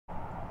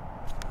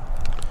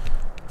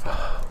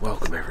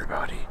Welcome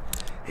everybody.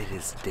 It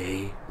is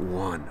day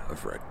one of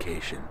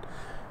vacation.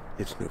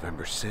 It's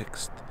November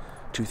 6th,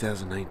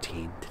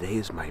 2019. Today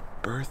is my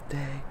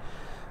birthday.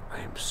 I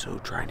am so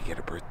trying to get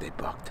a birthday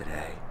buck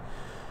today.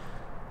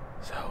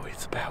 So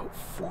it's about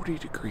 40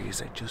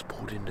 degrees. I just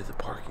pulled into the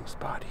parking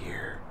spot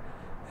here,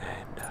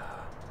 and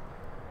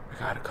I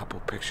got a couple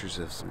pictures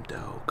of some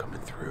doe coming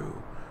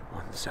through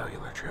on the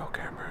cellular trail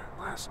camera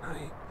last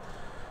night.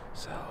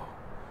 So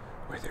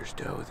where there's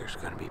doe, there's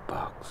gonna be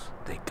bucks.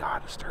 They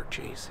gotta start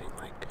chasing.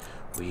 Like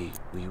we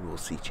will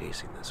see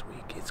chasing this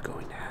week. It's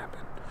going to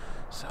happen.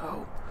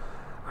 So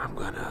I'm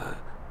gonna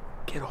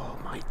get all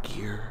my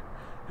gear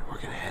and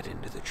we're gonna head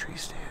into the tree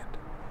stand.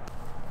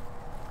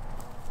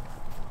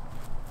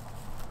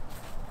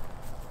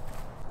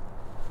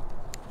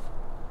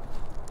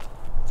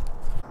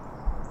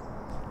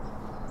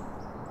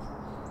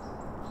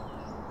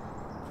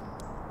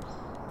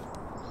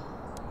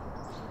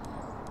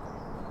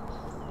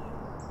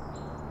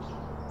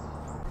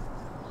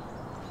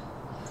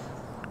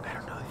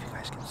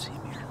 Can see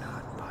me or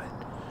not, but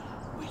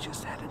we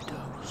just had a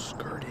doe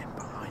skirt in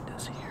behind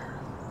us here.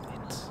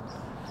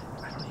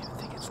 I don't even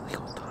think it's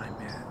legal time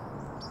yet.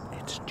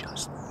 It's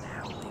just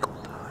now legal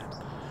time.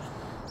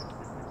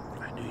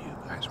 I knew you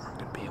guys weren't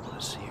going to be able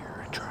to see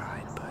her. I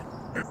tried, but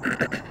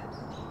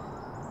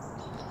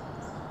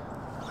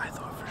I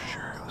thought for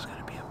sure it was going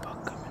to be a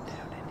buck coming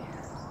down in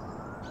here.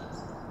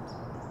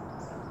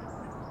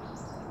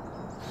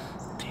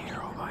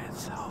 Deer all by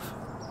itself.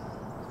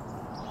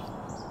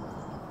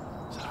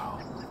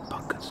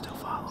 Buck could still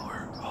follow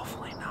her.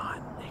 Hopefully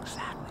not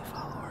exactly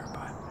follow her,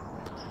 but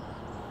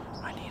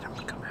I need him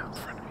to come out in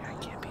front of me. I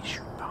can't be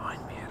shooting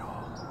behind me at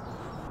all.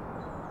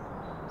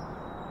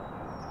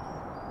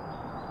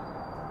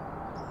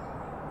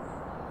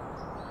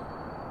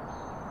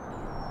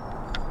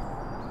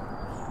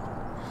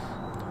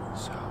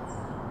 So,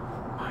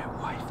 my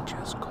wife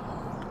just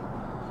called.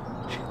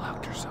 She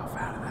locked herself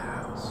out of the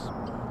house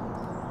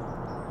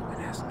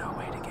and has no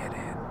way to get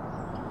in.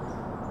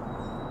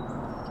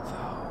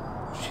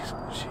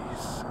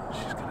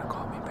 She's gonna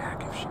call me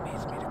back if she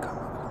needs me to come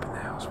open the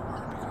house for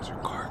her because her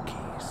car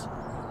keys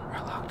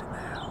are locked in the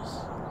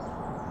house.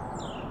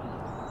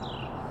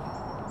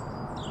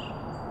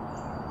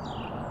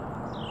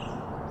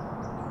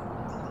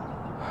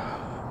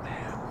 Oh,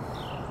 man.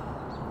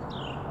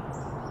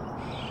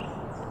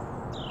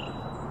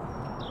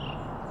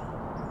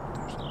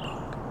 There's a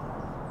buck.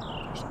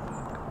 There's a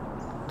buck.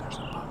 There's a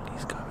buck.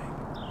 He's coming.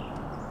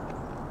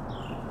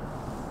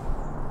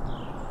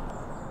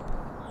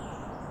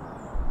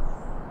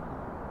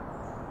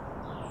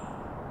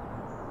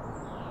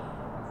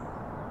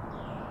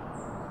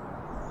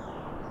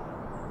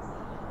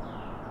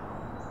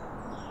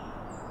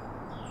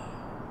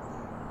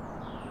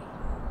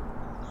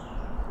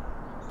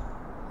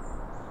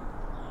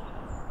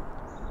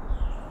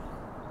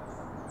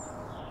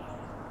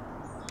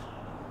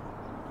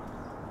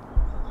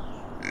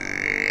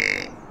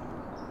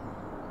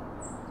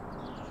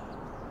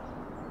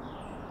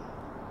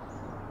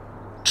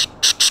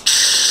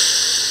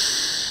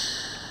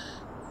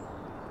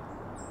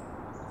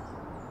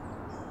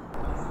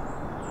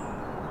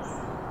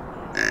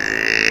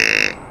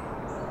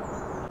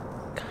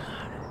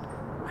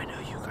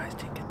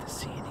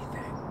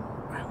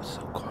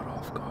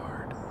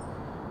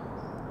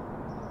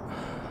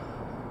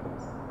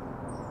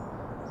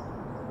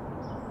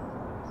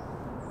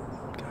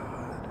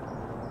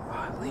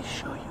 At least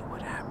show you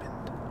what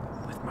happened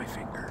with my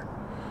finger.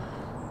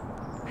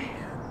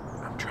 Man,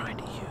 I'm trying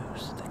to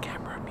use the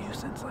camera I'm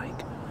using. It's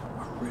like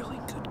a really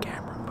good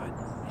camera, but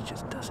it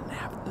just doesn't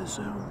have the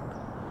zoom.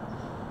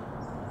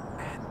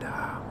 And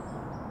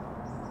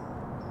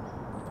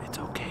it's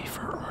okay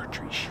for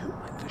archery shoot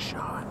with the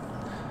shot,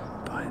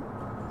 but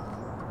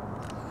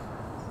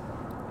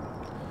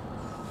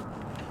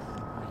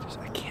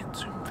I can't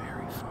zoom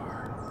very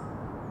far.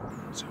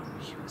 So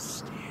he was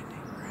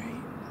standing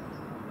right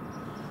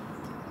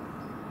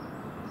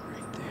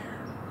there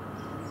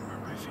where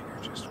my finger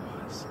just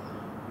was,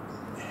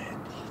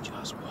 and he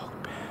just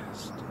walked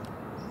past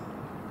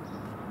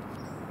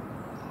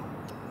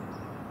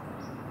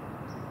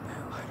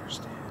that lighter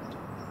stand.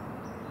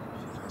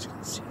 If you guys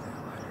can see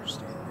that lighter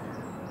stand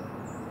there,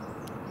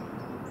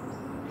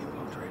 he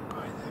walked right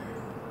by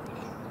there,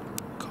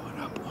 going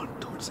up one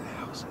towards the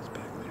houses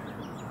back there.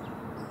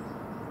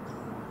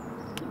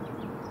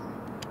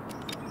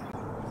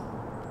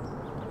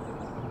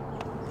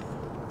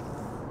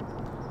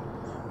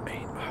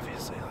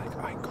 Obviously, like,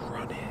 I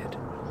grunted,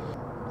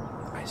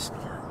 I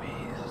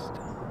snort-wheezed.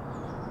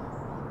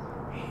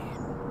 He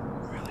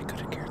really could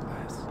have cared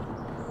less.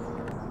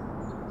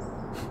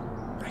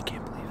 I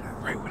can't believe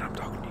that, right when I'm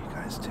talking to you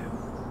guys, too.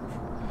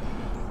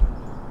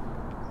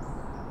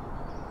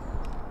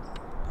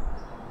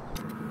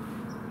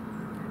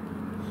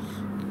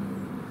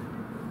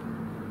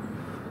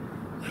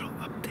 Little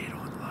update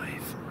on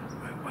life.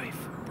 My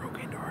wife broke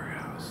into our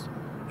house.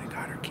 I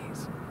got her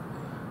keys,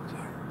 so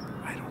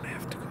I don't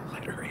have to go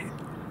let her in.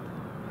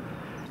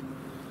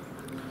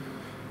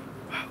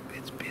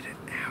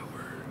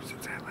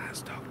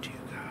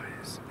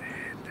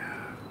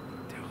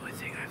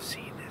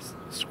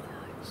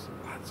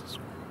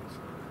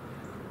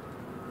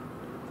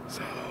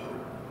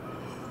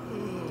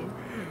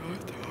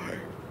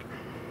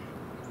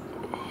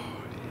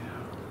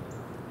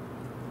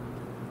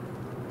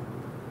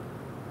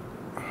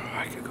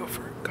 gonna go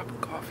for a cup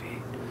of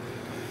coffee.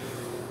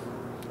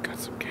 Got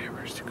some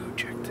cameras to go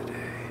check today.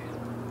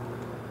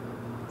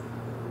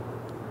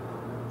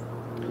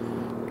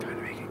 Kind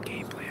of make a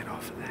game plan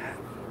off of that.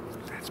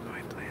 That's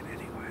my plan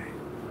anyway.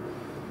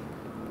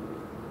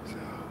 So,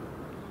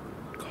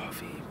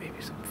 coffee,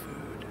 maybe some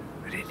food.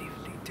 I didn't even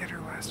eat dinner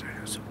last night.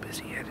 I was so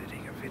busy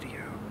editing a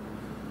video.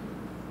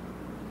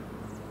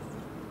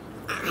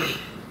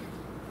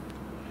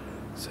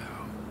 So,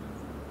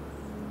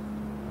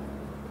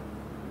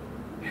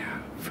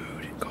 yeah,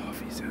 food and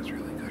coffee sounds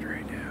really good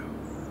right now.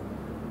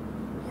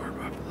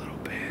 Warm up a little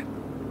bit.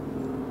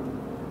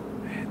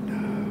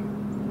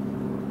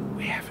 And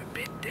we haven't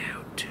been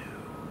down to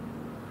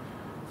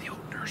the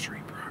old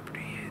nursery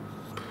property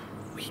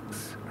in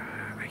weeks.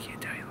 I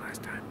can't tell you the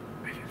last time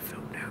I even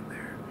filmed down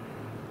there.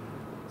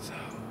 So,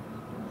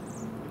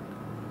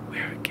 we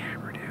have a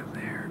camera down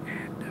there,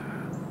 and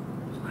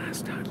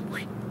last time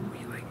we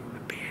like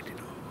abandoned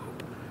all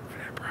hope for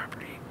that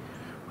property.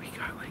 We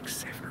got like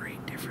 7 or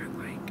 8 different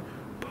like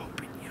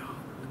Pope and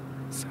Young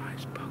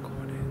size buck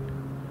on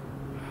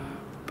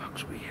it.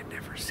 Bucks we had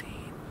never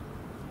seen.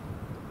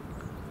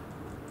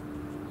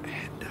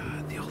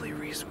 And the only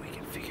reason we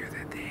can figure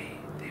that they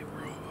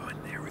were all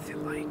on there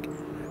within like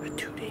a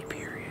 2-day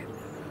period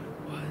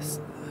was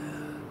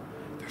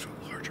there's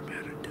a large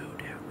amount of doe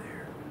down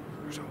there.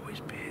 There's always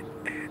been,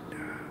 and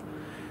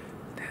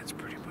that's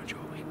pretty much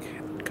all we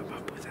can come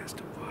up with as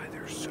to why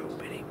there's so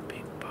many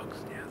big bucks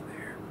down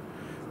there.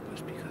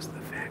 Was because of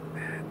the fact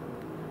that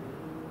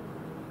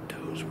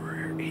does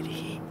were in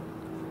heat,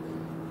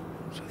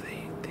 so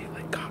they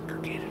like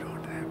congregated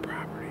onto that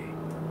property.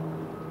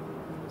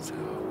 So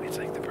it's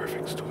like the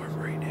perfect storm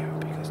right now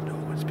because no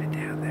one's been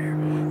down there.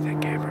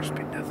 That camera's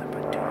been nothing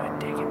but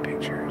taking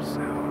pictures.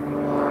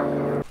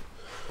 So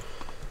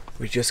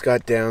we just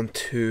got down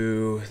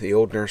to the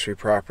old nursery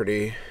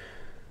property.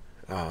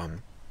 A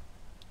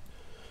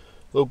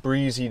little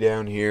breezy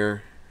down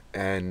here,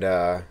 and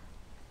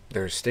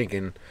there's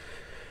stinking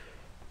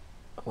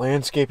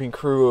landscaping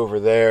crew over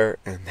there,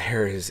 and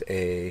there is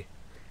a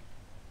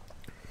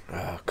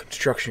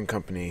construction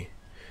company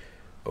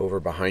over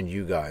behind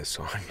you guys.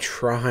 So I'm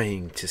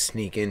trying to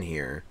sneak in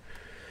here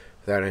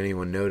without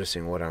anyone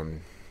noticing what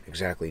I'm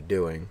exactly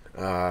doing.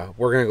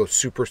 We're gonna go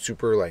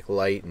super like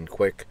light and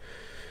quick.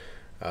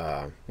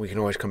 We can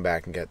always come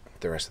back and get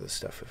the rest of the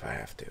stuff if I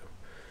have to.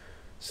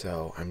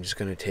 So I'm just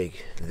gonna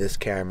take this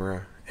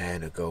camera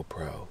and a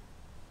GoPro.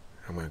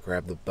 I'm gonna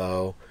grab the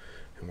bow,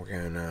 and we're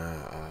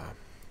gonna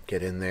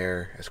get in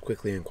there as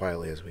quickly and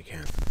quietly as we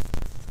can.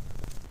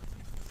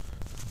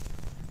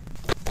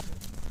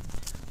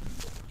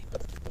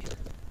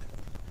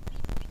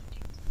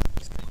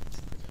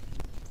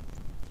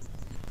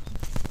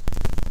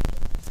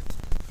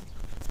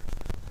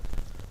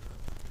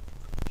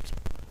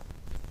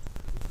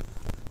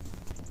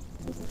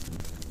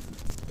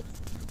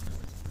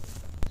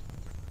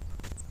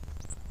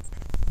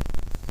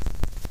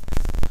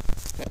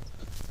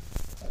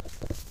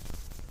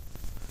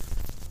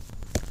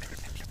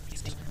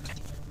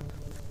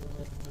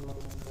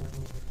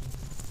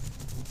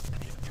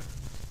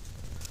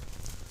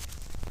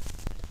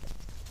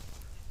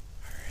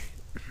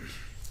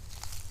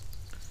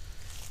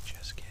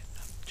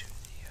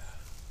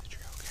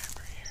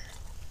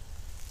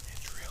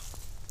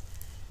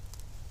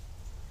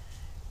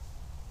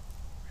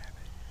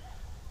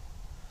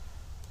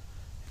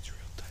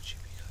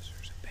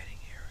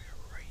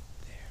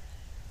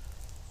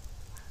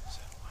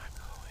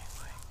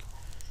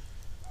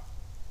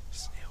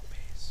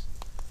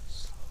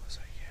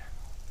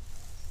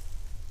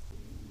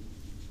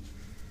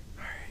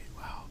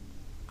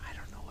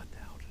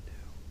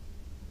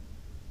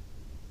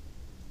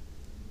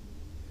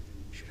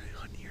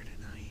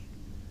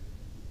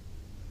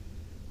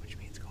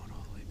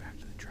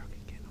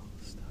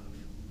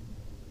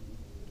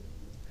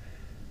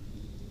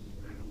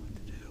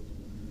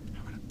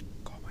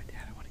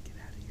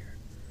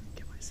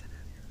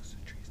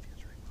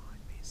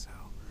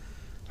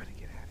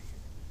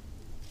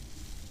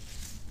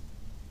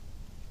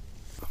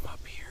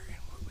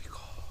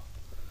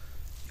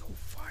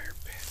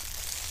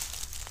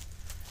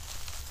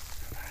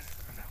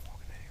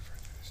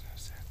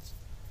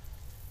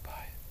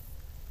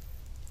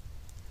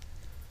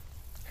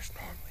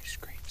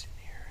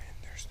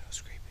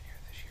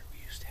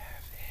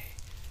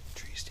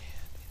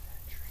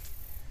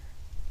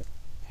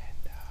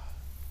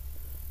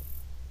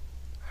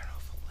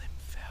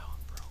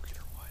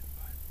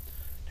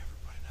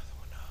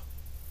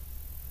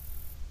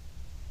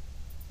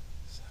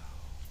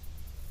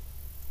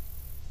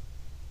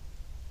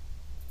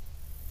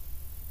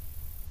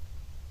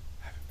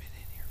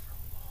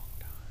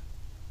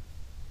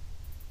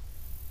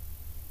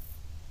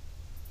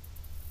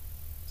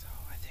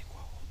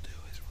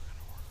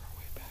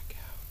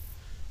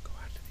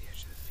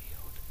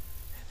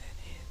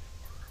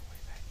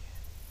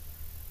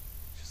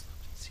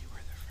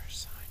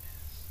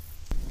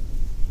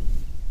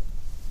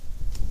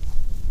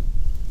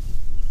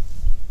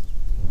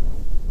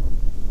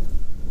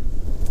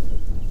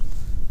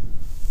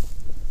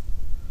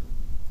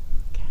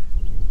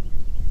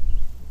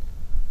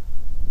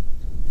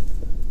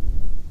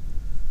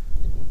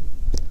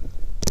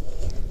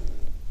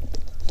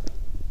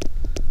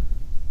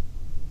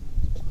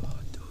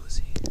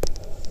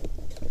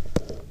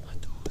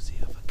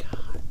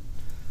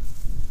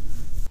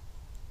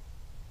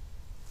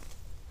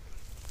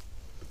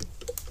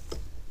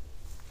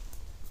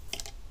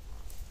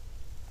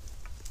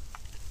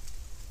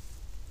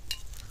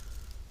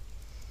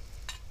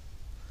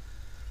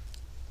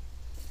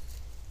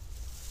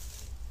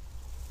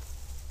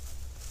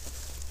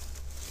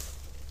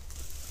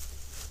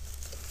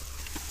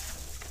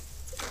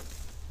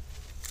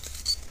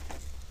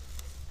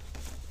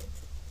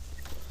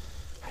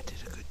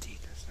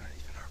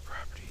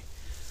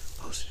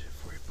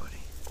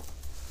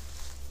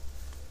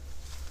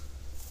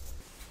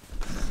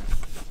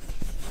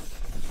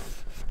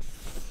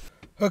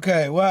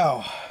 Okay,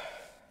 well,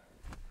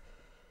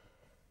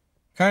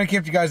 kind of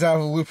kept you guys out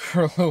of the loop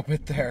for a little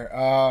bit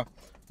there.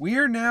 We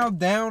are now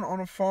down on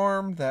a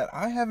farm that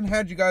I haven't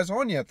had you guys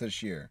on yet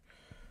this year.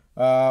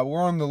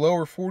 We're on the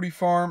lower 40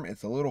 farm.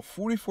 It's a little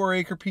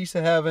 44-acre piece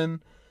of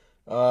heaven.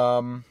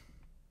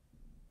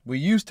 We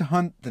used to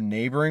hunt the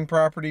neighboring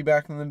property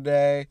back in the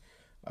day.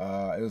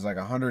 It was like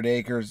 100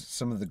 acres.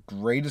 Some of the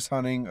greatest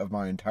hunting of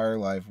my entire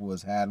life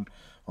was had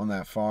on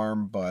that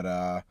farm,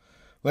 but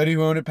lady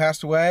who owned it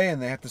passed away,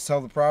 and they had to sell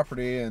the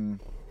property, and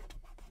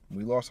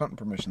we lost hunting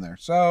permission there.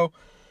 So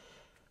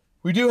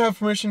we do have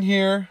permission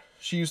here.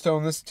 She used to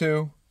own this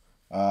too.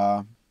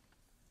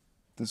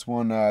 This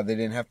one they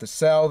didn't have to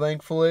sell,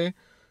 thankfully.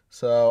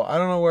 So I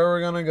don't know where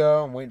we're gonna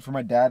go. I'm waiting for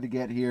my dad to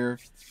get here,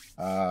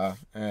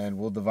 and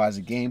we'll devise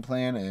a game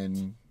plan,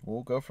 and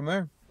we'll go from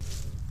there.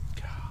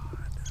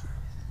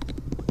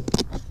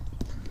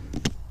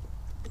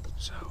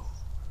 So,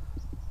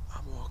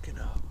 I'm walking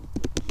up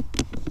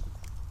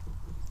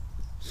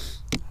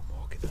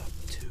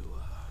to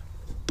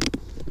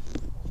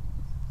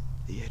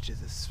the edge of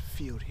this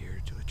field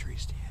here to a tree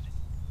stand.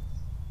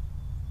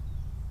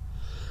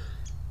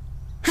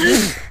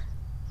 And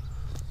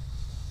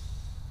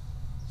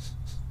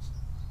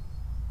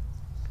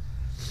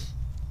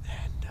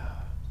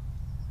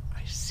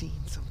I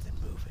seen something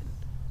moving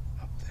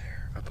up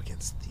there, up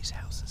against these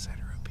houses that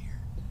are up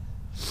here.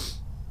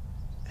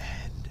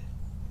 And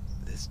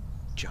this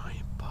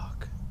giant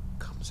buck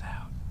comes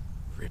out,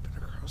 ripping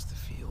across the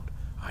field.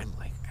 I'm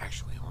like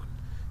actually on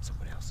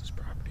somebody else's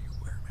property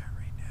where I'm at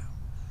right now.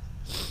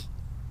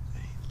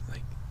 And,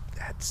 like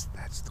that's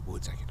the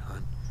woods I can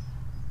hunt.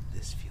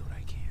 This field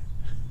I can't.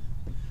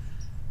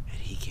 And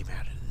he came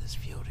out into this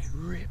field and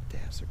ripped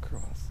ass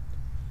across.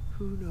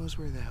 Who knows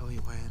where the hell he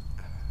went?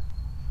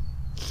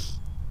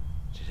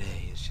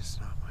 Today is just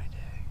not my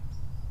day.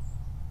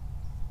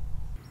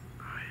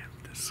 I am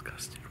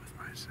disgusted with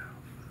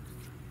myself.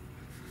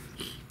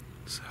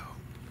 So,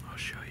 I'll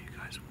show you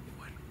guys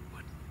what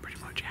pretty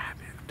much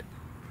happened.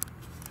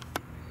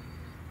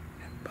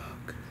 That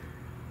buck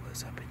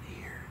was up in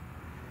here.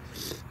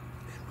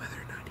 And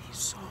whether or not he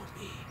saw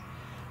me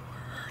or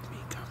heard me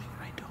coming,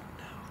 I don't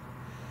know.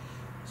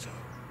 So,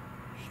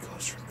 he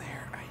goes from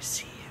there. I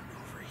see him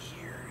over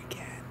here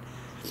again.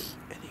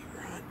 And he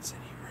runs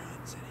and he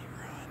runs and he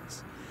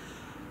runs.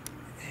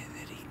 And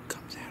then he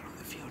comes out on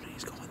the field and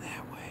he's going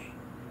that way.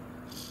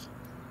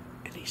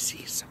 And he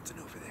sees something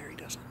over there he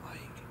doesn't like.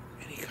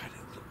 And he kind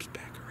of loops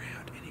back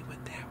around and he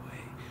went that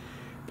way.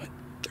 But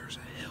there's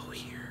a hill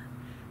here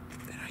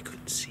and I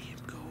couldn't see him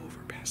go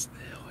over past the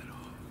hill at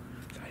all.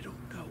 So I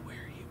don't know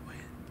where he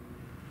went.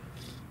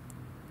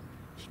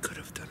 He could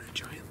have done a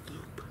giant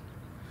loop.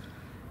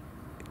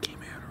 It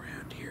came out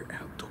around here,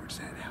 out towards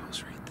that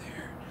house right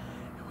there.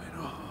 And went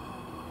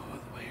all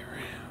the way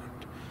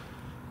around.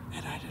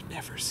 And I'd have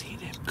never seen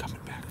him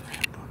coming back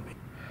around on me.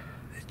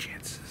 The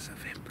chances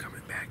of him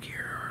coming back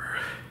here are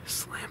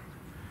slim.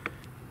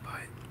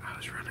 But I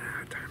was running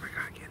out of time. I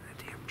gotta get in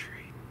the damn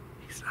tree.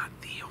 He's not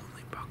the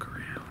only buck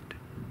around,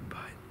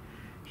 but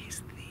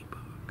he's the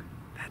buck.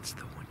 That's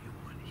the one you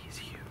want. He's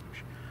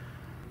huge.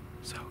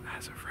 So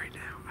as of right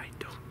now, I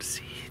don't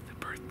see the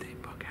birthday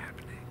buck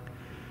happening.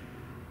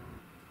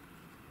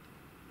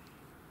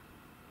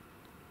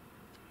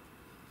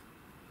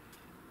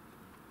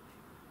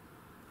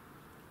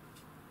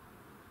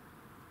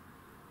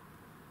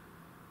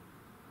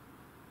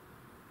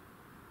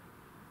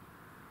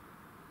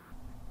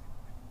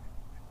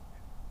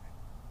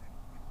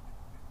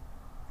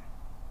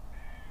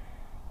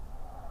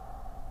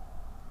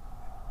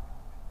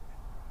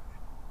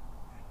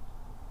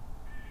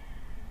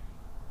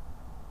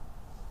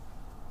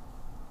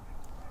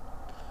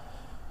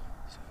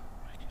 So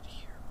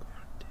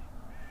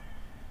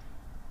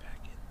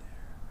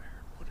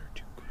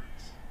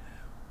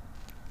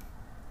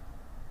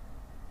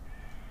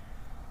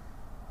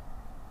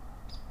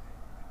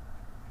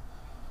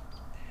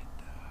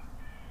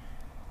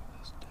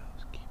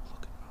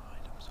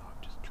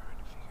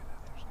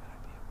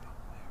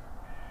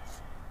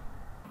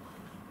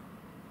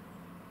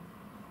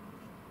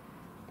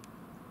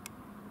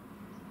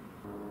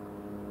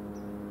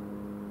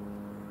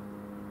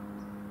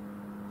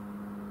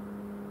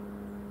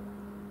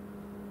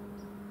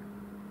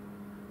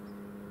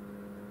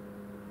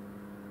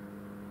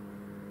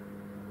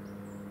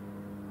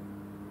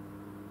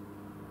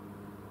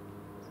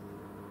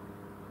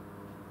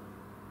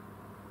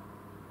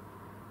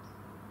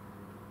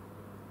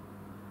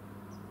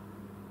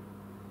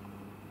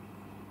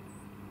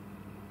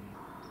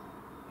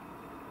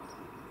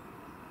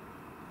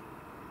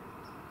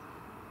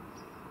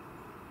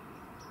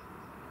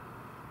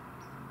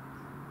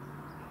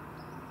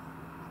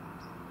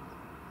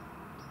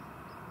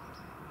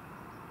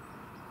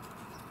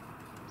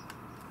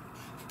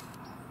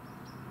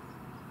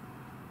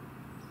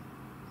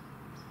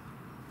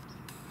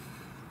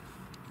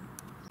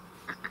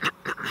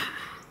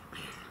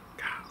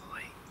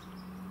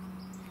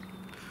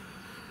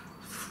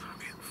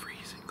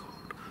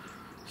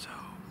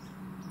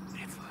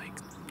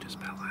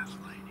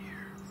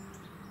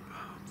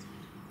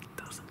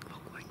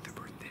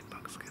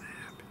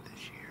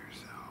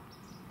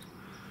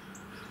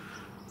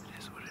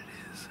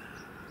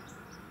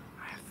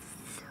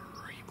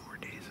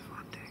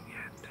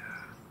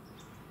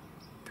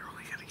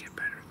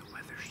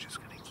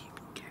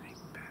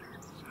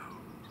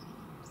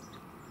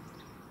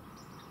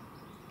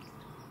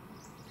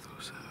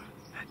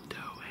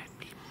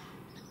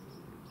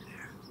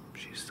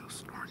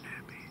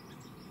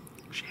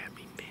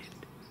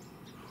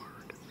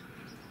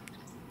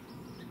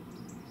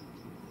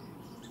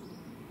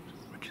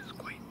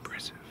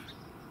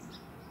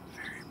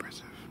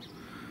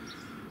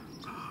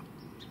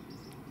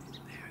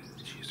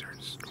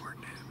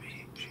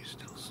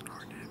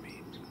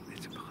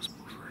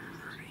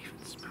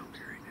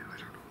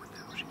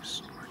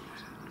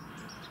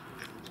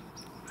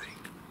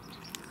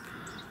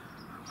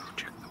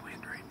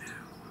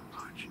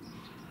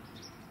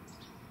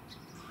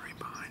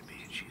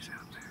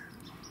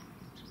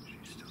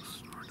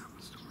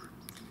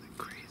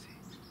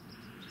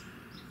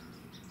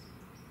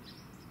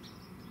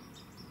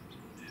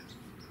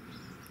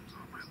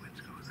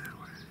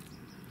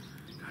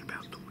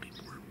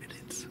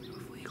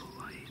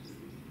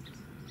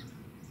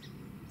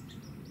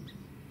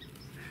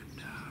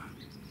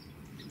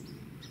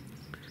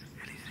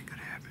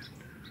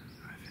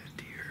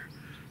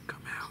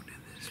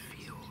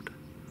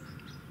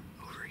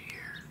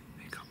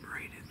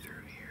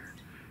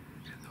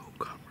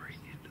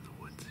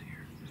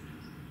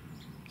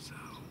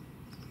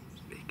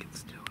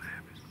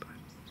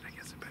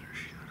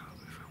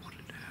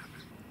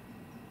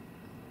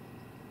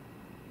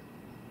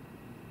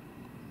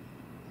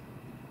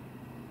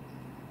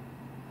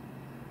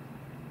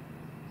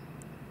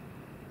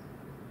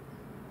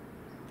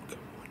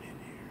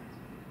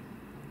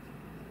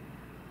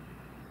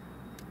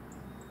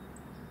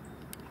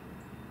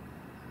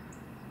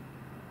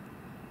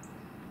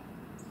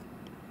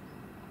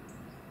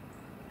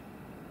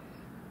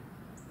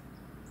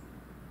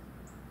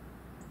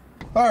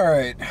All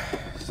right,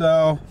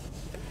 so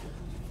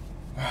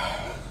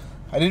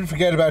I didn't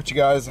forget about you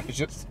guys. I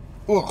just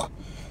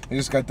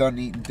got done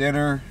eating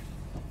dinner.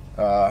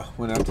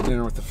 Went out to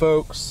dinner with the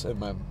folks and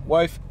my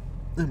wife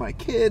and my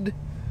kid.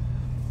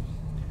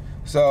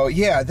 So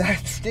yeah,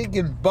 that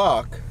stinking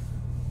buck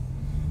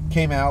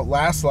came out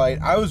last night.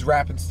 I was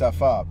wrapping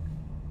stuff up,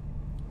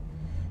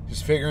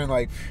 just figuring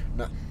like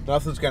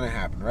nothing's gonna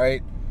happen,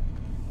 right?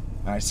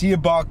 And I see a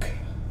buck,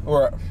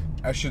 or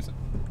I should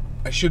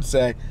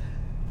say,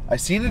 I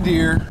seen a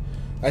deer.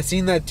 I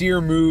seen that deer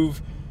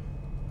move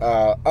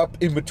up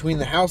in between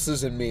the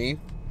houses and me,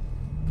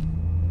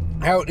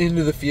 out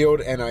into the field,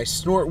 and I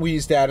snort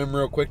wheezed at him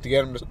real quick to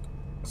get him to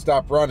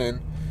stop running.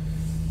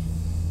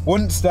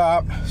 Wouldn't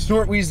stop.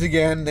 Snort wheezed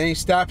again. Then he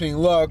stopped and he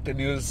looked and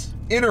he was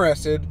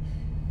interested,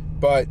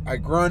 but I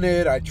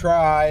grunted. I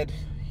tried.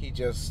 He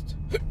just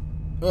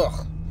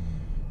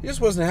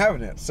wasn't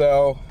having it.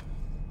 So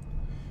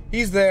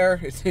he's there.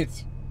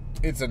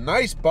 It's a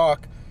nice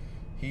buck.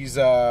 He's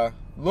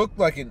looked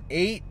like an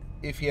 8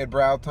 if he had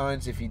brow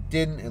tines. If he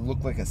didn't, it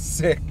looked like a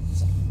 6.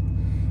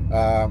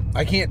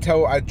 I can't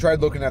tell. I tried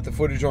looking at the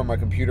footage on my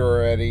computer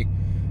already.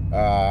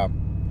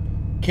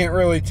 Can't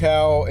really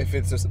tell if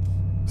it's a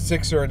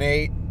 6 or an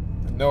 8.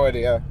 No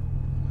idea.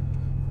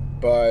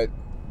 But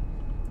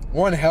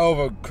one hell of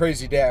a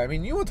crazy day. I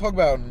mean, you want to talk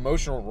about an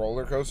emotional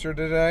roller coaster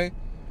today?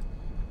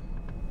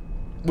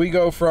 We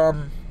go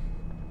from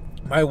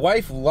my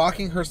wife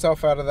locking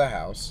herself out of the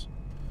house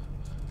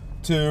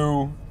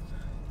to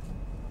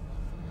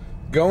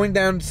going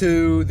down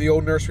to the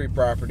old nursery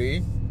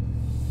property,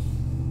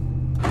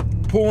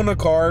 pulling a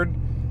card,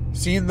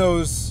 seeing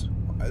there's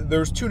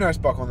 2 nice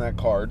buck on that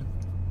card.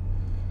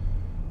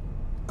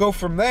 Go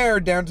from there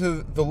down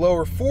to the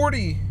lower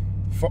 40.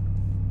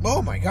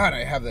 Oh my God,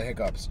 I have the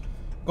hiccups.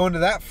 Going to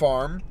that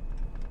farm.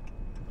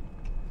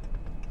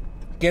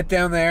 Get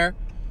down there.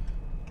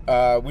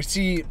 We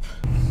see,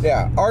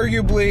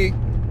 arguably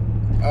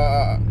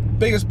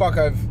biggest buck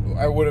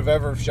I would have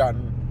ever shot.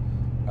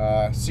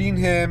 Seen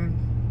him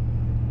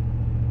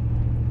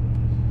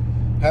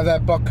have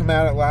that buck come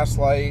out at last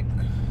light.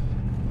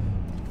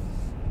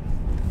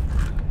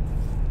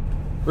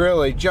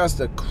 Really, just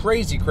a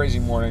crazy, crazy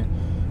morning.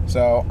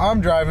 So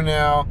I'm driving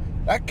now.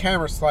 That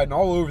camera's sliding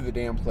all over the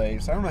damn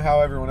place. I don't know how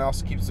everyone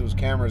else keeps those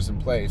cameras in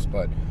place,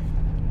 but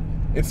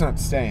it's not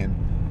staying.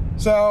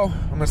 So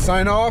I'm gonna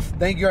sign off.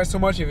 Thank you guys so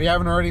much. If you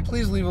haven't already,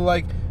 please leave a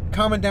like,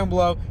 comment down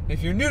below.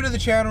 If you're new to the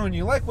channel and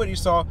you like what you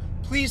saw,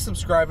 please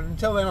subscribe. And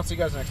until then, I'll see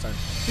you guys next time.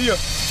 See ya.